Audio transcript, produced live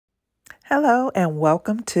Hello and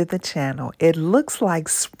welcome to the channel. It looks like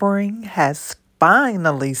spring has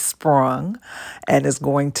finally sprung and is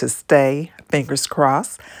going to stay, fingers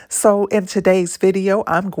crossed. So in today's video,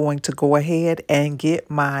 I'm going to go ahead and get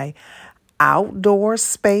my outdoor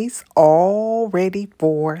space all ready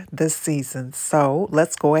for the season. So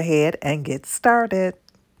let's go ahead and get started.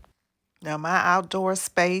 Now, my outdoor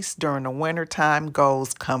space during the wintertime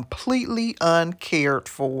goes completely uncared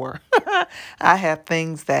for. I have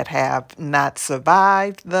things that have not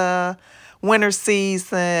survived the winter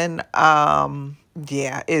season.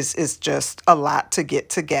 Yeah, it's just a lot to get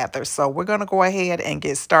together. So we're going to go ahead and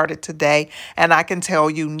get started today. And I can tell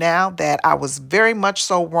you now that I was very much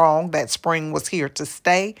so wrong that spring was here to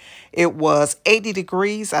stay. It was 80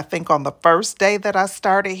 degrees, I think, on the first day that I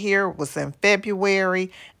started here. It was in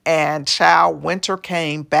February. And child, winter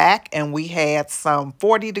came back and we had some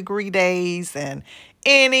 40-degree days. And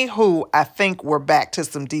anywho, I think we're back to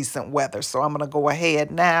some decent weather. So I'm going to go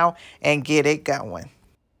ahead now and get it going.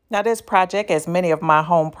 Now, this project, as many of my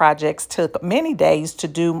home projects, took many days to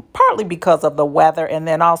do, partly because of the weather and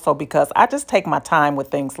then also because I just take my time with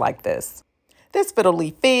things like this. This fiddle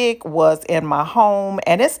leaf fig was in my home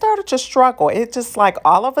and it started to struggle. It just like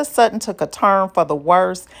all of a sudden took a turn for the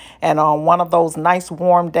worse. And on one of those nice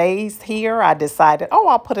warm days here, I decided, oh,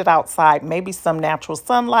 I'll put it outside. Maybe some natural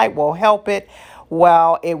sunlight will help it.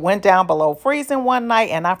 Well, it went down below freezing one night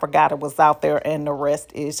and I forgot it was out there and the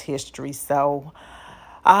rest is history. So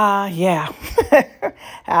yeah,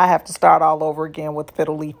 I have to start all over again with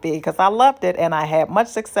fiddle leaf fig because I loved it and I had much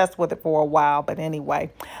success with it for a while. But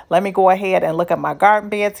anyway, let me go ahead and look at my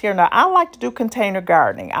garden beds here. Now, I like to do container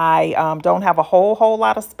gardening. I don't have a whole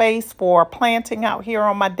lot of space for planting out here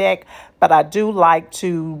on my deck, but I do like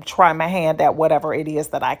to try my hand at whatever it is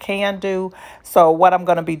that I can do. So what I'm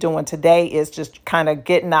going to be doing today is just kind of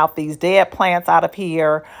getting out these dead plants out of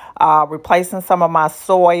here, replacing some of my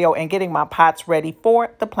soil and getting my pots ready for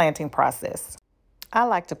the planting process. I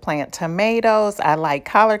like to plant tomatoes. I like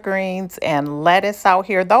collard greens and lettuce out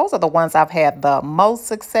here. Those are the ones I've had the most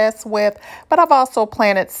success with, but I've also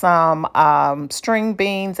planted some string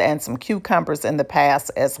beans and some cucumbers in the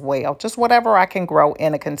past as well. Just whatever I can grow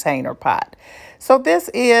in a container pot. So this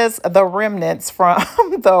is the remnants from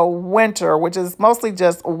the winter, which is mostly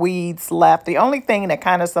just weeds left. The only thing that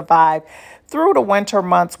kind of survived through the winter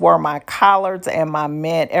months were my collards and my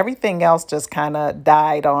mint. Everything else just kind of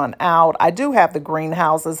died on out. I do have the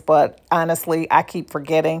greenhouses, but honestly, I keep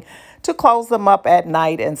forgetting to close them up at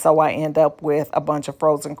night. And so I end up with a bunch of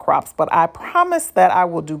frozen crops. But I promise that I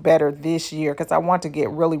will do better this year because I want to get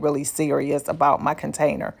really serious about my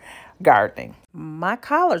container gardening. My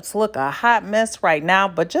collards look a hot mess right now,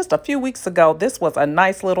 but just a few weeks ago, this was a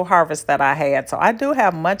nice little harvest that I had. So I do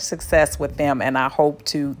have much success with them and I hope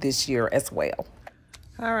to this year as well.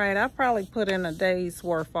 All right, I probably put in a day's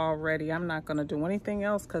worth already. I'm not going to do anything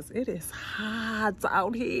else because it is hot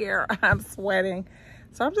out here. I'm sweating.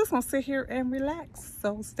 So I'm just going to sit here and relax.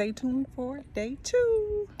 So stay tuned for day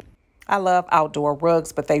 2. I love outdoor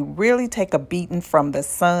rugs, but they really take a beating from the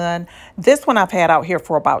sun. This one I've had out here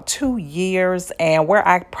for about 2 years, and where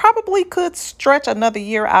I probably could stretch another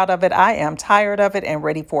year out of it, I am tired of it and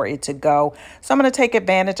ready for it to go. So I'm going to take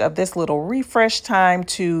advantage of this little refresh time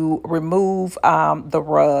to remove the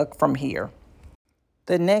rug from here.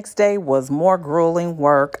 The next day was more grueling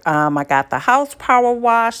work. I got the house power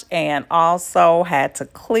washed and also had to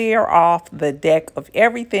clear off the deck of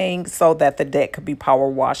everything so that the deck could be power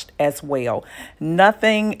washed as well.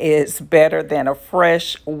 Nothing is better than a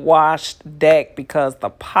fresh washed deck because the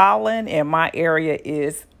pollen in my area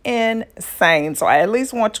is insane. So I at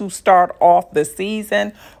least want to start off the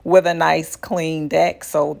season with a nice clean deck.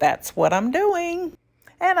 So that's what I'm doing.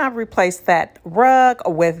 And I replaced that rug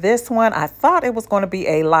with this one. I thought it was going to be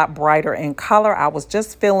a lot brighter in color. I was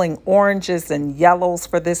just feeling oranges and yellows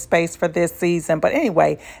for this space for this season. But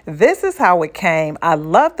anyway, this is how it came. I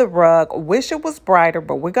love the rug. Wish it was brighter,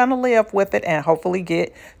 but we're going to live with it and hopefully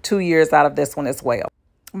get 2 years out of this one as well.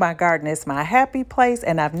 My garden is my happy place,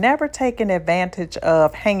 and I've never taken advantage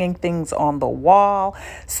of hanging things on the wall.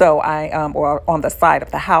 So or on the side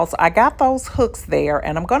of the house. I got those hooks there,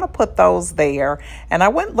 and I'm going to put those there. And I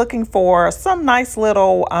went looking for some nice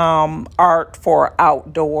little art for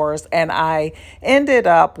outdoors, and I ended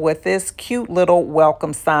up with this cute little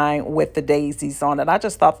welcome sign with the daisies on it. I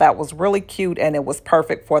just thought that was really cute, and it was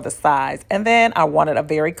perfect for the size. And then I wanted a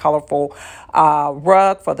very colorful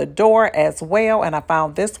rug for the door as well, and I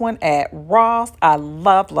found this one at Ross. I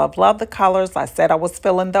love the colors. I said I was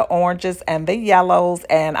feeling the oranges and the yellows,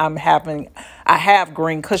 and I have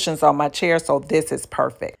green cushions on my chair, so this is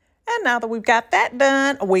perfect. And now that we've got that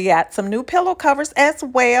done, we got some new pillow covers as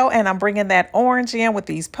well. And I'm bringing that orange in with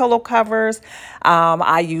these pillow covers.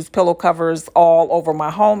 I use pillow covers all over my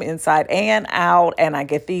home, inside and out. And I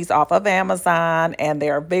get these off of Amazon. And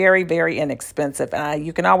they're very, very inexpensive.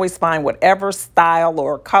 You can always find whatever style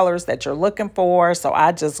or colors that you're looking for. So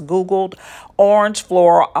I just Googled orange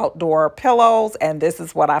floral outdoor pillows. And this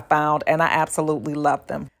is what I found. And I absolutely love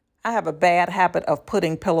them. I have a bad habit of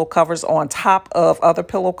putting pillow covers on top of other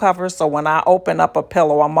pillow covers. So when I open up a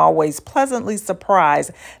pillow, I'm always pleasantly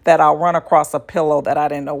surprised that I'll run across a pillow that I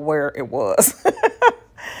didn't know where it was.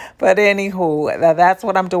 But anywho, that's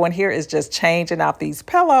what I'm doing here, is just changing out these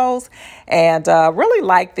pillows, and really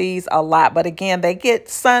like these a lot. But again, they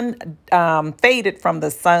get faded from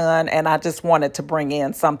the sun, and I just wanted to bring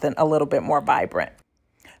in something a little bit more vibrant.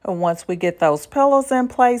 And once we get those pillows in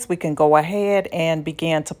place, we can go ahead and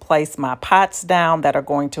begin to place my pots down that are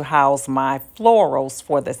going to house my florals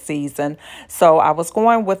for the season. So I was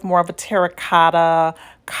going with more of a terracotta,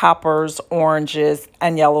 coppers, oranges,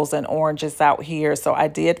 and yellows and oranges out here. So I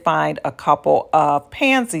did find a couple of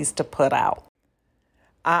pansies to put out.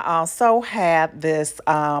 I also had this,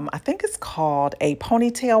 I think it's called a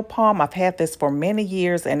ponytail palm. I've had this for many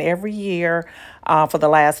years, and every year for the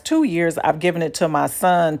last 2 years, I've given it to my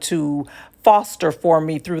son to foster for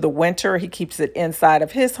me through the winter. He keeps it inside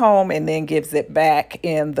of his home and then gives it back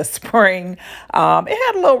in the spring. It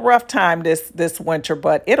had a little rough time this winter,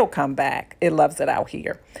 but it'll come back. It loves it out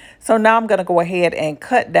here. So now I'm going to go ahead and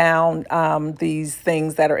cut down these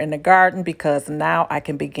things that are in the garden, because now I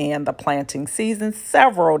can begin the planting season.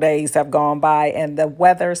 Several days have gone by and the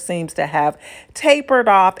weather seems to have tapered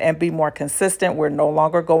off and be more consistent. We're no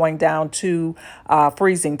longer going down to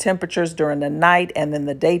freezing temperatures during the night, and then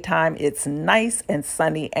the daytime it's nice and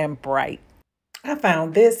sunny and bright. I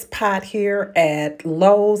found this pot here at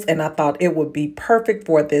Lowe's, and I thought it would be perfect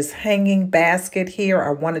for this hanging basket here. I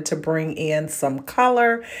wanted to bring in some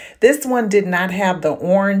color. This one did not have the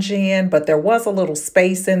orange in, but there was a little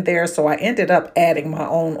space in there, so I ended up adding my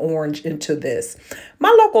own orange into this.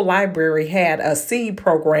 My local library had a seed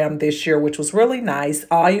program this year, which was really nice.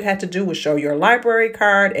 All you had to do was show your library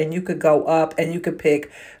card, and you could go up and you could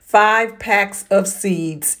pick 5 packs of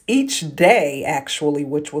seeds each day, actually,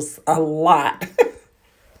 which was a lot.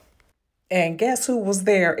 And guess who was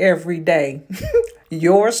there every day?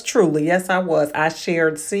 Yours truly. Yes, I was. I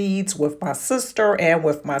shared seeds with my sister and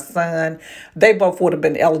with my son. They both would have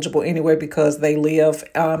been eligible anyway because they live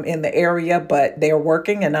in the area, but they're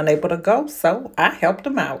working and unable to go. So I helped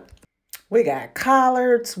them out. We got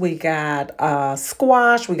collards, we got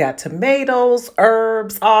squash, we got tomatoes,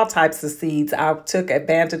 herbs, all types of seeds. I took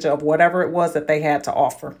advantage of whatever it was that they had to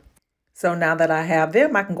offer. So now that I have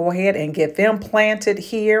them, I can go ahead and get them planted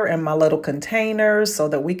here in my little containers so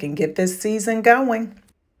that we can get this season going.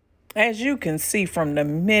 As you can see from the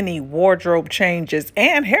many wardrobe changes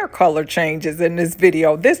and hair color changes in this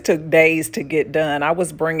video, this took days to get done. I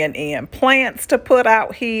was bringing in plants to put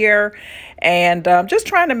out here and just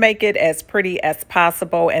trying to make it as pretty as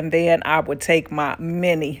possible. And then I would take my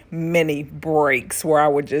many breaks where I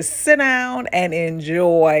would just sit down and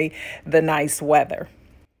enjoy the nice weather.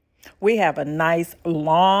 We have a nice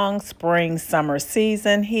long spring summer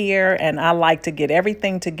season here, and I like to get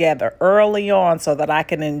everything together early on so that I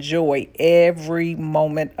can enjoy every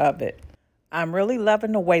moment of it. I'm really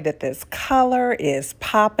loving the way that this color is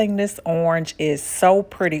popping. This orange is so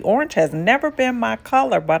pretty. Orange has never been my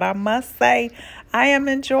color, but I must say I am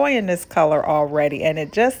enjoying this color already, and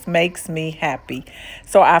it just makes me happy.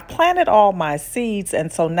 So I've planted all my seeds,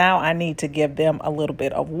 and so now I need to give them a little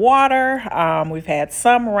bit of water. We've had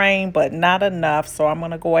some rain, but not enough, so I'm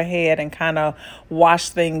going to go ahead and kind of wash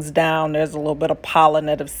things down. There's a little bit of pollen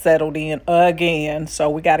that have settled in again, so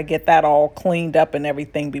we got to get that all cleaned up and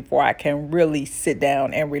everything before I can really sit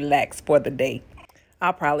down and relax for the day.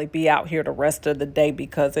 I'll probably be out here the rest of the day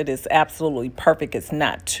because it is absolutely perfect. It's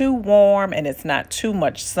not too warm and it's not too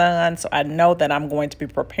much sun. So I know that I'm going to be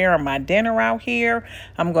preparing my dinner out here.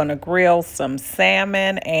 I'm going to grill some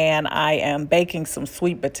salmon and I am baking some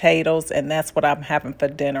sweet potatoes, and that's what I'm having for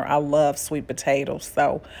dinner. I love sweet potatoes.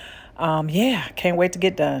 So yeah, can't wait to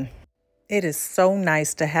get done. It is so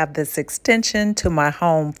nice to have this extension to my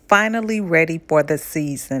home finally ready for the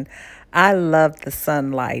season. I love the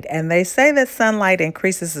sunlight, and they say that sunlight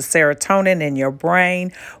increases the serotonin in your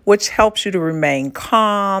brain, which helps you to remain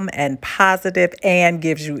calm and positive and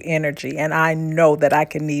gives you energy. And I know that I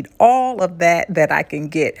can need all of that I can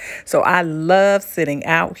get. So I love sitting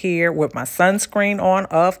out here with my sunscreen on,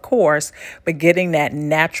 of course, but getting that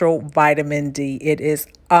natural vitamin D. It is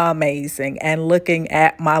amazing. And looking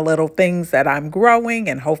at my little things that I'm growing,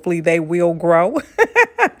 and hopefully they will grow.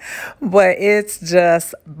 But it's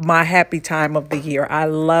just my happy time of the year. I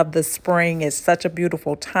love the spring. It's such a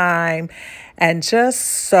beautiful time and just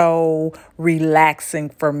so relaxing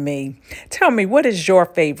for me. Tell me, what is your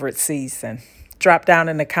favorite season? Drop down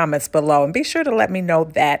in the comments below and be sure to let me know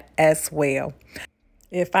that as well.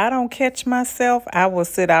 If I don't catch myself, I will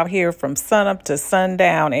sit out here from sunup to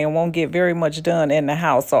sundown and won't get very much done in the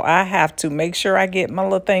house. So I have to make sure I get my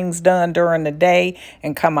little things done during the day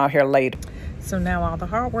and come out here later. So now all the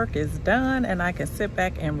hard work is done and I can sit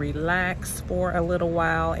back and relax for a little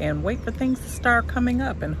while and wait for things to start coming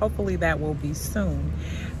up, and hopefully that will be soon.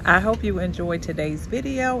 I hope you enjoyed today's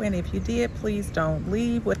video, and if you did, please don't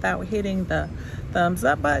leave without hitting the thumbs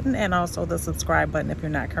up button and also the subscribe button if you're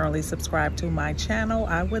not currently subscribed to my channel.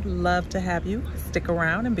 I would love to have you stick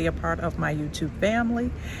around and be a part of my YouTube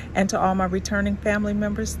family. And to all my returning family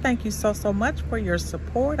members, thank you so much for your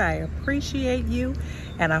support. I appreciate you,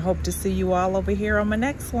 and I hope to see you all over here on my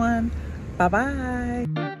next one.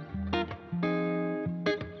 Bye-bye.